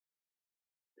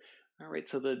All right,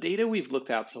 so the data we've looked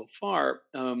at so far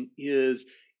is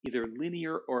either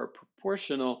linear or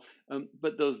proportional,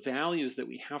 but those values that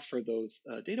we have for those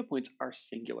data points are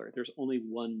singular. There's only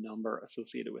one number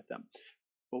associated with them.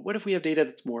 But what if we have data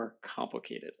that's more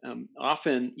complicated?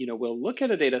 Often, we'll look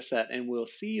at a data set and we'll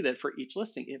see that for each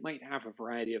listing, it might have a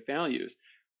variety of values.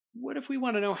 What if we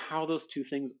want to know how those two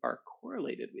things are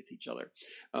correlated with each other?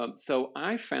 So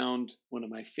I found one of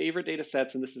my favorite data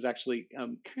sets, and this is actually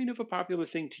kind of a popular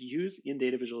thing to use in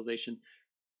data visualization.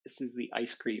 This is the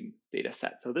ice cream data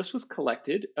set. So this was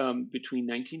collected between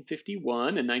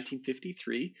 1951 and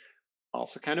 1953.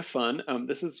 Also kind of fun.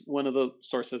 This is one of the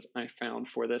sources I found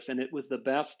for this, and it was the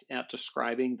best at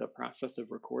describing the process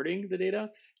of recording the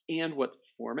data and what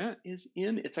format is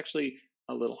in. It's actually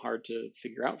a little hard to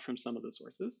figure out from some of the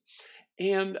sources.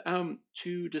 And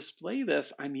to display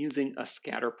this, I'm using a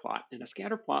scatter plot. And a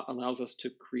scatter plot allows us to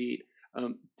create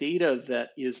data that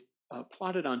is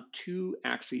plotted on two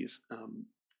axes.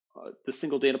 The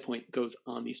single data point goes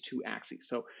on these two axes.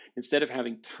 So instead of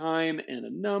having time and a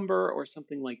number or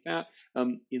something like that,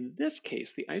 in this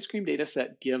case, the ice cream data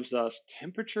set gives us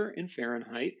temperature in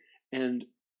Fahrenheit and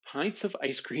pints of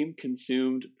ice cream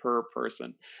consumed per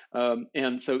person.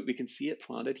 And so we can see it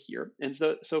plotted here. And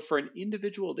so for an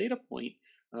individual data point,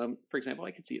 for example,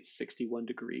 I can see it's 61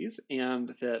 degrees and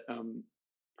that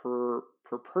per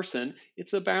person,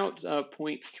 it's about zero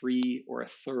 0.3 or a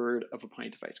third of a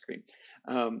pint of ice cream,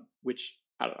 which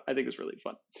I don't know, I think is really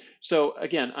fun. So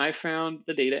again, I found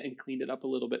the data and cleaned it up a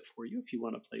little bit for you if you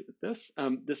want to play with this.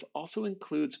 This also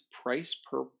includes price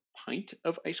per pint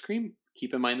of ice cream.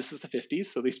 Keep in mind, this is the 50s,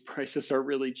 so these prices are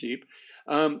really cheap.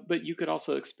 But you could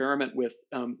also experiment with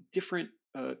different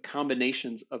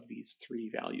combinations of these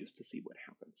three values to see what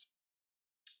happens.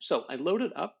 So I load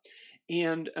it up,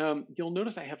 and you'll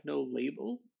notice I have no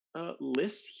label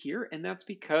list here, and that's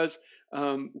because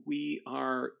we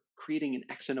are creating an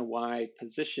X and a Y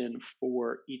position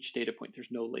for each data point.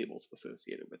 There's no labels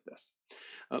associated with this.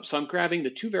 So I'm grabbing the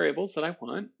two variables that I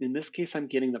want. In this case, I'm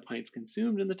getting the pints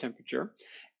consumed and the temperature.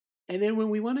 And then when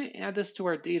we want to add this to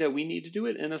our data, we need to do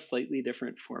it in a slightly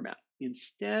different format.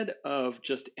 Instead of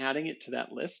just adding it to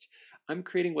that list, I'm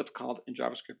creating what's called in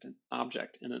JavaScript an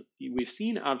object. And we've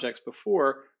seen objects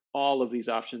before. All of these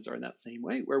options are in that same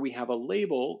way, where we have a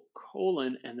label,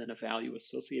 colon, and then a value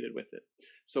associated with it.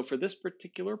 So for this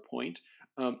particular point,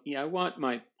 I want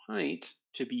my pint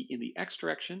to be in the X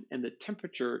direction and the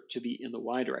temperature to be in the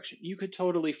Y direction. You could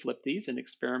totally flip these and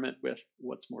experiment with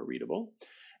what's more readable.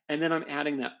 And then I'm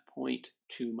adding that point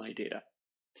to my data.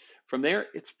 From there,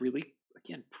 it's really,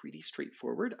 again, pretty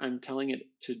straightforward. I'm telling it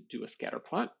to do a scatter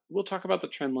plot. We'll talk about the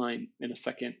trend line in a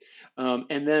second.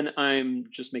 And then I'm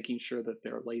just making sure that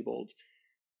they're labeled.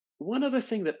 One other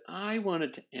thing that I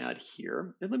wanted to add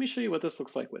here, and let me show you what this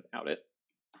looks like without it,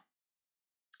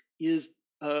 is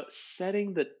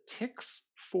setting the ticks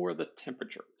for the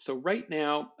temperature. So right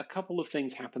now, a couple of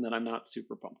things happen that I'm not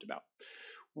super pumped about.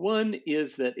 One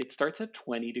is that it starts at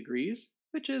 20 degrees,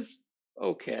 which is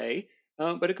okay,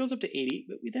 but it goes up to 80.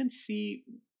 But we then see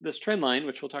this trend line,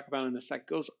 which we'll talk about in a sec,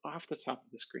 goes off the top of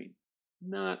the screen.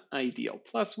 Not ideal.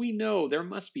 Plus, we know there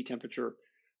must be temperature,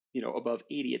 above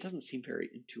 80. It doesn't seem very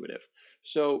intuitive.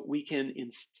 So we can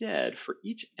instead, for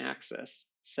each axis,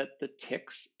 set the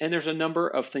ticks. And there's a number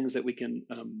of things that we can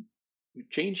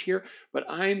change here, but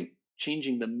I'm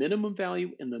changing the minimum value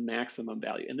and the maximum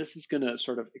value. And this is going to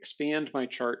sort of expand my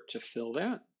chart to fill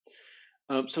that.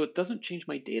 So it doesn't change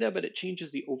my data, but it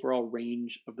changes the overall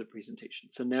range of the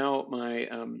presentation. So now my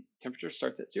temperature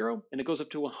starts at 0 and it goes up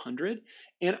to 100.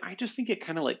 And I just think it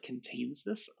kind of like contains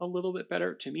this a little bit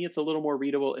better. To me, it's a little more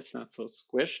readable. It's not so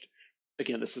squished.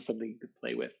 Again, this is something you could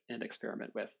play with and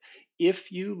experiment with.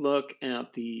 If you look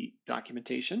at the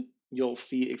documentation, you'll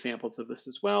see examples of this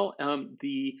as well.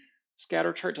 The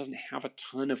scatter chart doesn't have a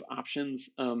ton of options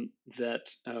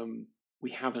that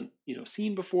we haven't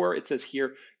seen before. It says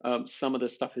here some of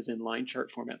this stuff is in line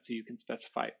chart format, so you can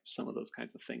specify some of those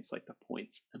kinds of things like the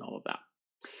points and all of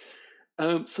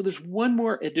that. So there's one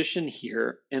more addition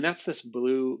here, and that's this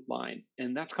blue line,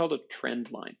 and that's called a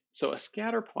trend line. So a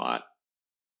scatter plot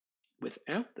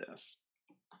without this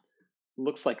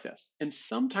looks like this. And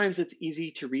sometimes it's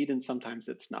easy to read and sometimes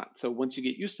it's not. So once you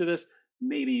get used to this,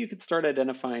 maybe you could start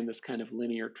identifying this kind of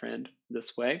linear trend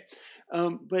this way.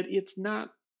 But it's not,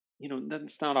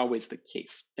 that's not always the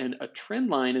case. And a trend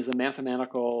line is a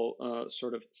mathematical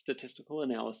sort of statistical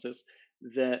analysis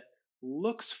that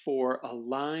looks for a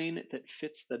line that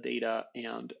fits the data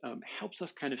and helps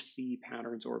us kind of see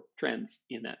patterns or trends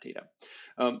in that data.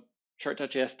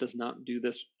 Chart.js does not do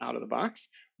this out of the box.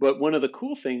 But one of the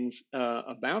cool things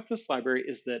about this library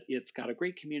is that it's got a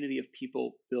great community of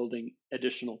people building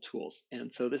additional tools.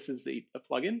 And so this is a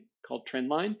plugin called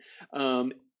Trendline.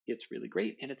 Um, it's really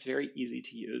great and it's very easy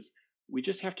to use. We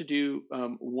just have to do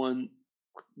one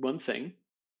thing,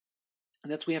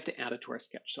 and that's we have to add it to our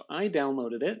sketch. So I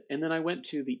downloaded it, and then I went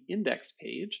to the index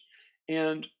page,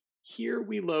 and here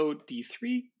we load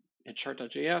D3 and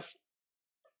chart.js,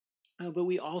 but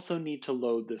we also need to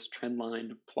load this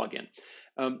trendline plugin.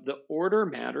 The order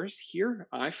matters here,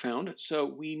 I found. So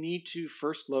we need to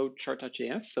first load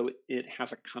chart.js so it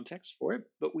has a context for it,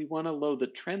 but we want to load the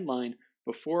trend line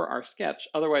before our sketch.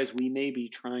 Otherwise, we may be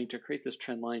trying to create this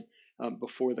trend line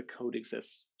before the code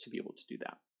exists to be able to do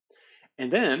that.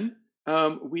 And then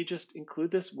we just include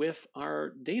this with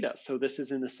our data. So this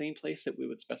is in the same place that we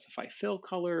would specify fill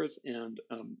colors and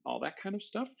all that kind of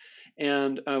stuff.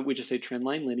 And we just say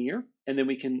trendline linear. And then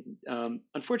we can,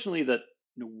 unfortunately, the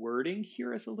wording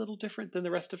here is a little different than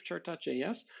the rest of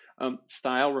chart.js.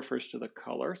 Style refers to the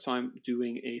color. So I'm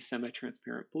doing a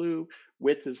semi-transparent blue.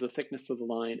 Width is the thickness of the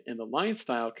line. And the line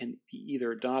style can be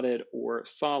either dotted or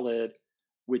solid,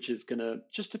 which is going to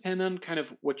just depend on kind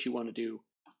of what you want to do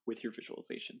with your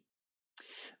visualization.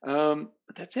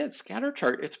 But that's it, scatter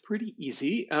chart. It's pretty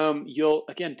easy. You'll,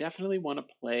 again, definitely want to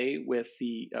play with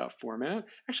the format.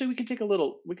 Actually, we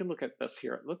can look at this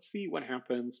here. Let's see what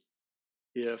happens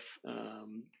if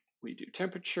we do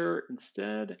temperature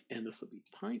instead, and this will be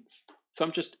pints. So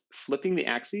I'm just flipping the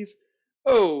axes.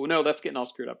 Oh, no, that's getting all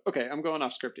screwed up. Okay, I'm going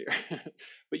off script here.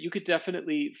 But you could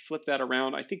definitely flip that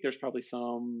around. I think there's probably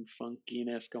some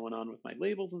funkiness going on with my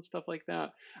labels and stuff like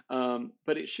that.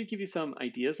 But it should give you some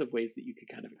ideas of ways that you could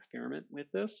kind of experiment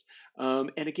with this. And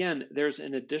again, there's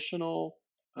an additional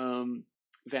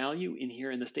value in here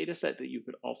in this data set that you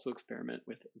could also experiment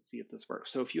with and see if this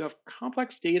works. So if you have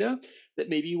complex data that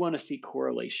maybe you want to see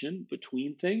correlation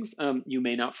between things, you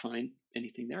may not find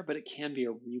anything there, but it can be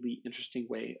a really interesting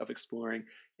way of exploring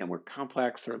more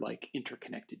complex or like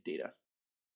interconnected data.